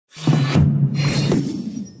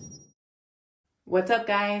What's up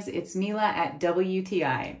guys, it's Mila at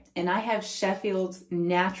WTI and I have Sheffield's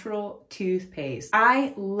natural toothpaste.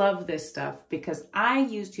 I love this stuff because I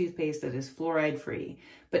use toothpaste that is fluoride free,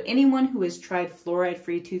 but anyone who has tried fluoride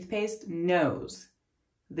free toothpaste knows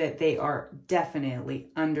that they are definitely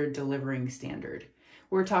under delivering standard.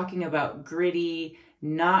 We're talking about gritty,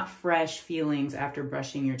 not fresh feelings after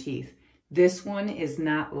brushing your teeth. This one is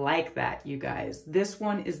not like that, you guys. This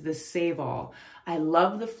one is the save-all. I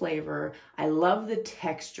love the flavor, I love the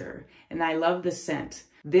texture, and I love the scent.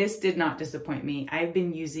 This did not disappoint me. I've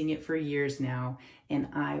been using it for years now, and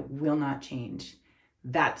I will not change.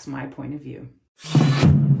 That's my point of view.